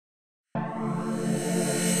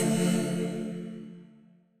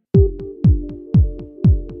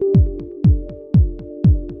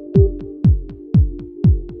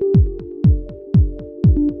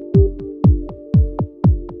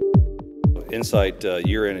INSITE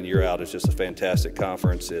year in and year out is just a fantastic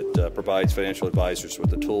conference. It provides financial advisors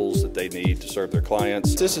with the tools that they need to serve their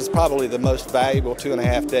clients. This is probably the most valuable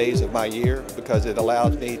 2.5 days of my year because it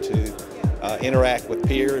allows me to interact with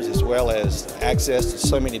peers as well as access to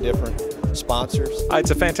so many different sponsors.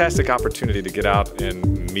 It's a fantastic opportunity to get out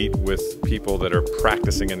and meet with people that are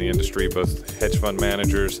practicing in the industry, both hedge fund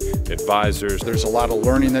managers, advisors. There's a lot of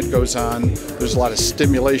learning that goes on. There's a lot of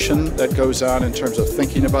stimulation that goes on in terms of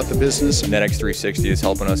thinking about the business. NetX 360 is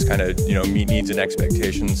helping us kind of meet needs and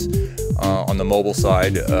expectations on the mobile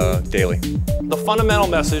side daily. The fundamental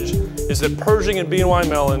message is that Pershing and BNY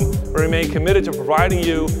Mellon remain committed to providing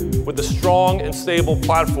you with a strong and stable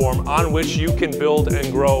platform on which you can build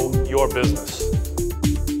and grow your business.